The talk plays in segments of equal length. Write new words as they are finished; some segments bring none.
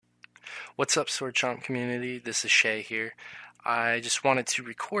What's up, Swordchomp community? This is Shay here. I just wanted to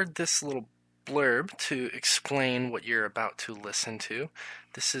record this little blurb to explain what you're about to listen to.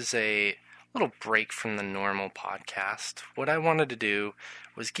 This is a little break from the normal podcast. What I wanted to do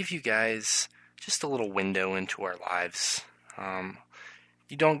was give you guys just a little window into our lives.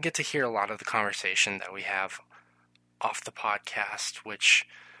 You don't get to hear a lot of the conversation that we have off the podcast, which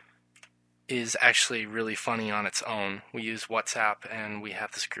is actually really funny on its own. We use WhatsApp and we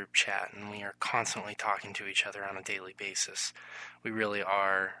have this group chat and we are constantly talking to each other on a daily basis. We really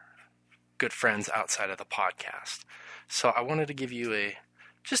are good friends outside of the podcast. So I wanted to give you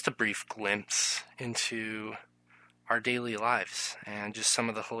just a brief glimpse into our daily lives and just some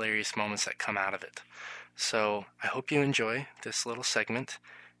of the hilarious moments that come out of it. So I hope you enjoy this little segment,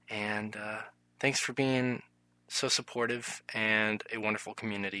 and thanks for being so supportive and a wonderful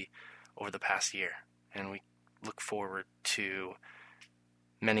community over the past year. And we look forward to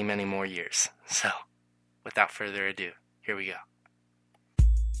many, many more years. So without further ado, here we go.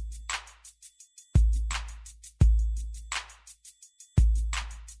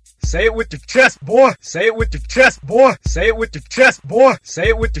 Say it with your chest, boy. Say it with your chest, boy. Say it with your chest, boy. Say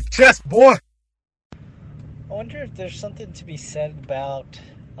it with your chest, boy. I wonder if there's something to be said about,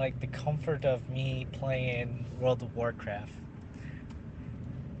 like, the comfort of me playing World of Warcraft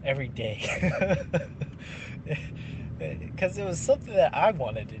every day. Because it was something that I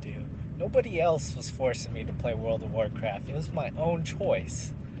wanted to do. Nobody else was forcing me to play World of Warcraft. It was my own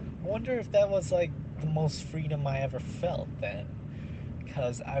choice. I wonder if that was, like, the most freedom I ever felt then.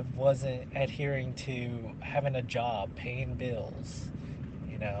 Because I wasn't adhering to having a job, paying bills.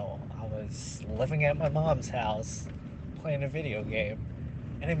 You know, I was living at my mom's house, playing a video game.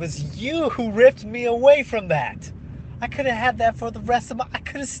 And it was you who ripped me away from that. I could have had that for the rest of I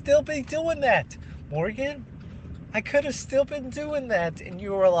could have still been doing that, Morgan. I could have still been doing that. And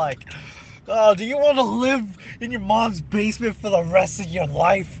you were like, oh, do you want to live in your mom's basement for the rest of your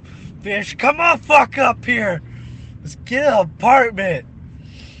life, bitch? Come on, fuck up here. Let's get an apartment.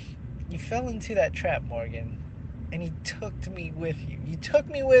 You fell into that trap, Morgan. And you took me with you. You took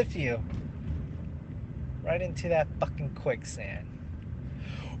me with you. Right into that fucking quicksand.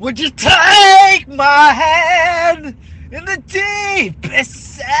 Would you take my hand in the deepest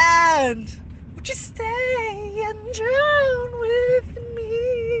sand? Would you stay and drown with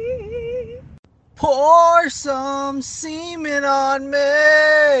me? Pour some semen on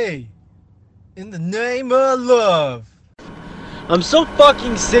me in the name of love. I'm so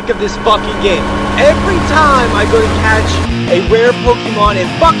fucking sick of this fucking game. Every time I go to catch a rare Pokemon, it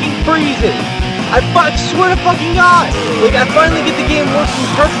fucking freezes. I swear to fucking God. Like, I finally get the game working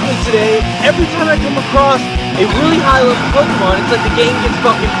perfectly today. Every time I come across a really high level Pokemon, it's like the game gets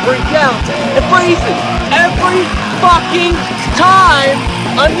fucking freaked out. It freezes. Every fucking time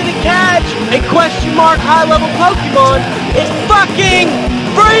I'm gonna catch a question mark high level Pokemon, it fucking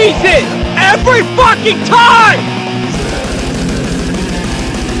freezes. Every fucking time!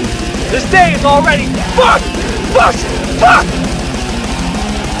 This day is already fucked! Fucked! Fucked!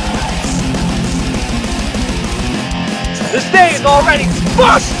 This day is already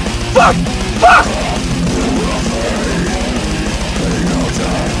fucked! Fucked! Fucked!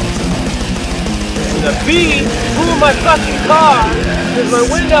 The bee blew my fucking car because my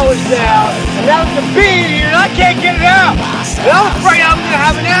window is down, and now there's a bee here and I can't get it out! And I'm afraid I'm gonna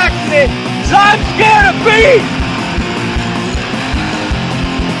have an accident because I'm scared of bees!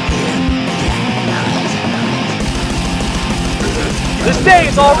 This day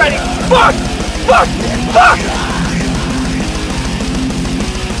is already fucked! Fucked! Fucked!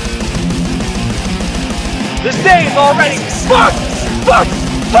 This day is already fucked! Fucked!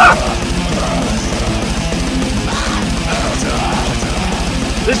 Fucked!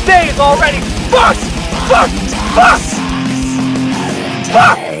 This day is already fucked! Fucked! Fucked!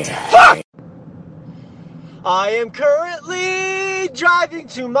 Fucked! Fucked! I am currently driving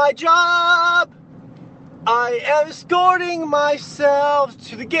to my job. I am escorting myself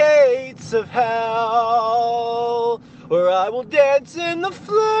to the gates of hell, where I will dance in the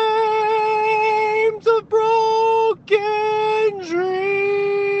flames of broken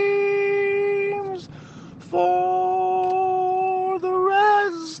dreams for the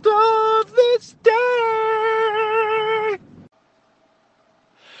rest of this day.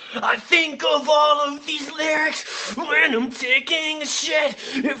 I think of all of these lyrics when I'm taking a shit.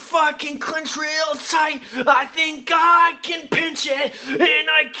 If I can clench real tight, I think I can pinch it, and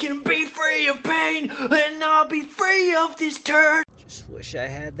I can be free of pain, and I'll be free of this turd. Just wish I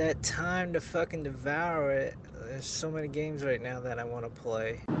had that time to fucking devour it. There's so many games right now that I want to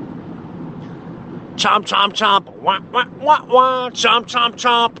play. Chomp, chomp, chomp. Wah, wah, wah, wah. Chomp, chomp,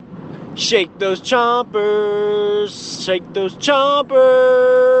 chomp. Shake those chompers, shake those chompers.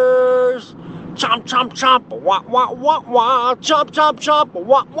 Chomp, chomp, chomp, wah, wah, wah, wah. Chomp, chomp, chomp,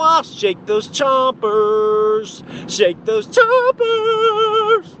 wah, wah. Shake those chompers, shake those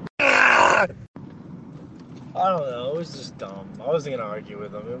chompers. Ah! I don't know, it was just dumb. I wasn't gonna argue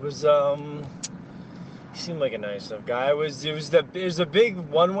with him. It was, he seemed like a nice enough guy. There's a big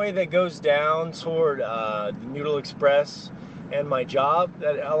one-way that goes down toward the Noodle Express and my job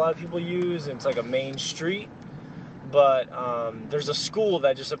that a lot of people use, and it's like a main street. But there's a school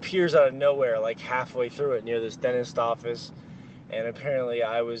that just appears out of nowhere, like halfway through it, near this dentist office. And apparently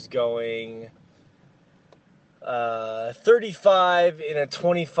I was going 35 in a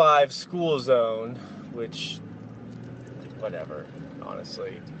 25 school zone, which, whatever,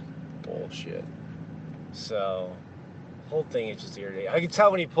 honestly, bullshit. So, whole thing is just irritating. I could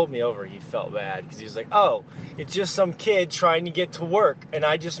tell when he pulled me over, he felt bad, because he was like, oh, it's just some kid trying to get to work, and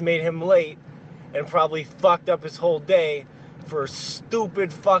I just made him late, and probably fucked up his whole day for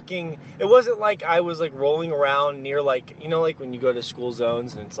stupid fucking... It wasn't like I was, like, rolling around near, like, you know, like, when you go to school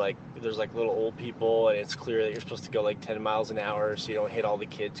zones, and it's like, there's, like, little old people, and it's clear that you're supposed to go, like, 10 miles an hour, so you don't hit all the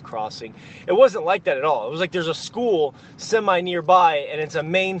kids crossing. It wasn't like that at all. It was like there's a school semi-nearby, and it's a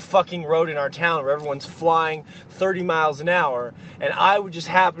main fucking road in our town where everyone's flying 30 miles an hour, and I would just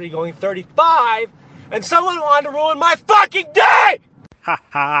happen to be going 35, and someone wanted to ruin my fucking day! Ha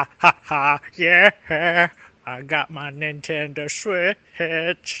ha ha ha, yeah, I got my Nintendo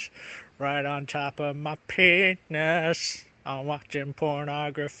Switch right on top of my penis. I'm watching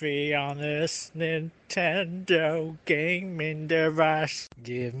pornography on this Nintendo gaming device.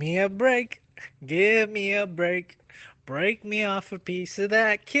 Give me a break, give me a break. Break me off a piece of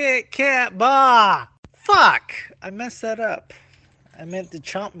that Kit Kat bar. Fuck, I messed that up. I meant to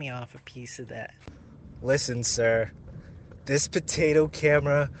chomp me off a piece of that. Listen, sir, this potato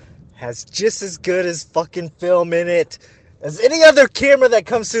camera has just as good as fucking film in it as any other camera that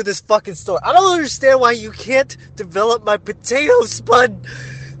comes through this fucking store. I don't understand why you can't develop my potato spud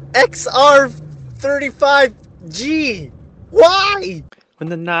XR35G. Why? When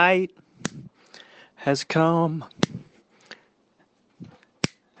the night has come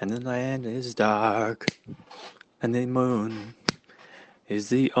and the land is dark and the moon is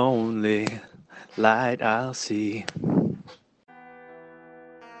the only light I'll see.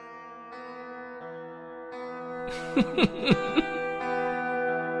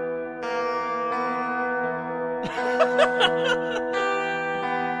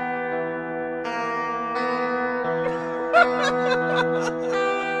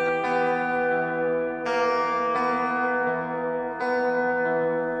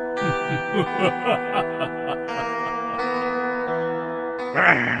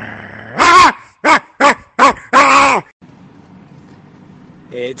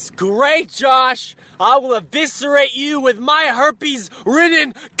 It's great, Josh! I will eviscerate you with my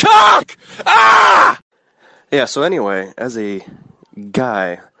herpes-ridden cock! Ah! Yeah, so anyway, as a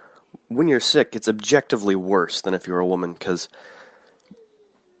guy, when you're sick, it's objectively worse than if you're a woman, because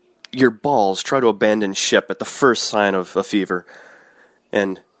your balls try to abandon ship at the first sign of a fever,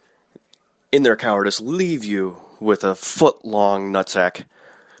 and in their cowardice leave you with a foot-long nutsack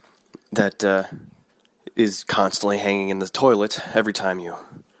that is constantly hanging in the toilet every time you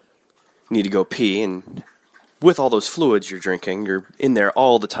need to go pee, and with all those fluids you're drinking, you're in there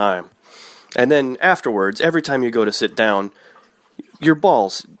all the time. And then afterwards, every time you go to sit down, your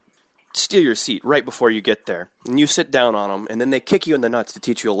balls steal your seat right before you get there, and you sit down on them, and then they kick you in the nuts to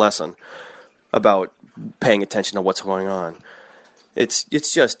teach you a lesson about paying attention to what's going on. It's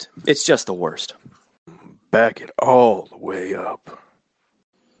just the worst. Back it all the way up.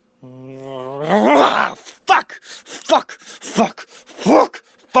 Fuck! Fuck! Fuck! Fuck!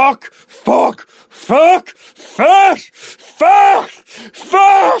 Fuck! Fuck! Fuck! Fish! Fish!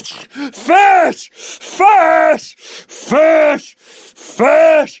 Fish! Fish! Fish! Fish!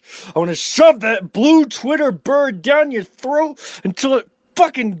 Fish! I want to shove that blue Twitter bird down your throat until it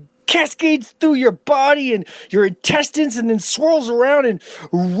fucking cascades through your body and your intestines and then swirls around and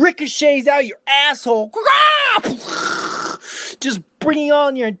ricochets out your asshole. Just bringing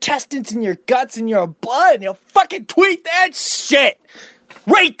on your intestines and your guts and your blood, and you'll fucking tweet that shit!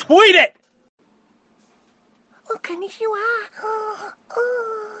 Retweet it! Konnichiwa.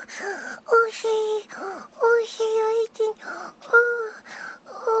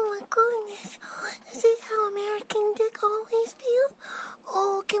 Oh my goodness. Is this how American dick always feels?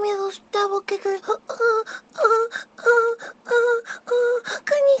 Oh, give me those double kickers.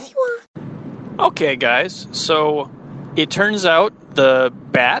 Konnichiwa. Okay, guys, so it turns out the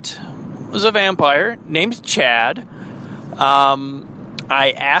bat was a vampire named Chad.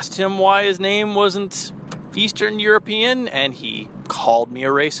 I asked him why his name wasn't Eastern European, and he called me a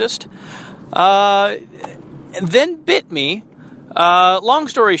racist. And then bit me. Long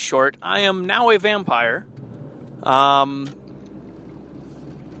story short, I am now a vampire.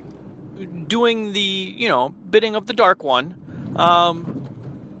 Doing the, bidding of the Dark One.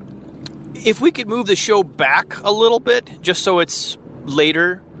 If we could move the show back a little bit, just so it's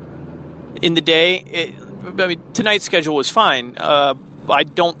later in the day. Tonight's schedule was fine. I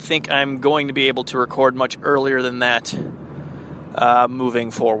don't think I'm going to be able to record much earlier than that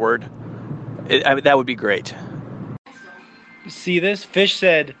moving forward. That would be great. See this? Fish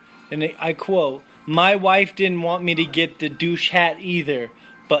said, and I quote, "My wife didn't want me to get the douche hat either,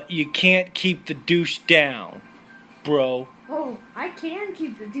 but you can't keep the douche down, bro." Oh, I can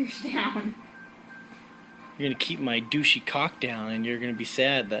keep the douche down. You're gonna keep my douchey cock down, and you're gonna be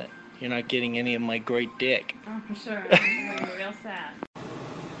sad that you're not getting any of my great dick. Oh, for sure. I'm gonna be real sad.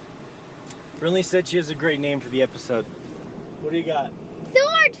 Brinley said she has a great name for the episode. What do you got?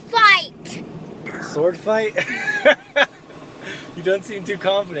 Sword fight! Sword fight? You don't seem too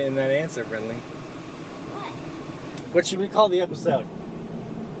confident in that answer, Brinley. What? What should we call the episode?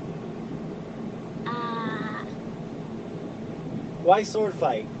 Why sword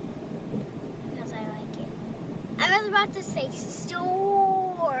fight? Because I like it. I was about to say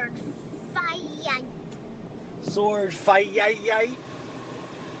sword fight. Sword fight, yay.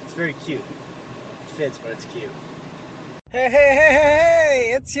 It's very cute. It fits, but it's cute.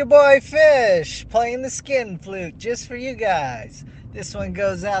 Hey, it's your boy Fish playing the skin flute just for you guys. This one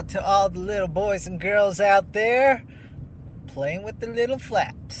goes out to all the little boys and girls out there playing with the little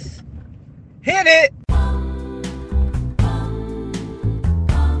flaps. Hit it!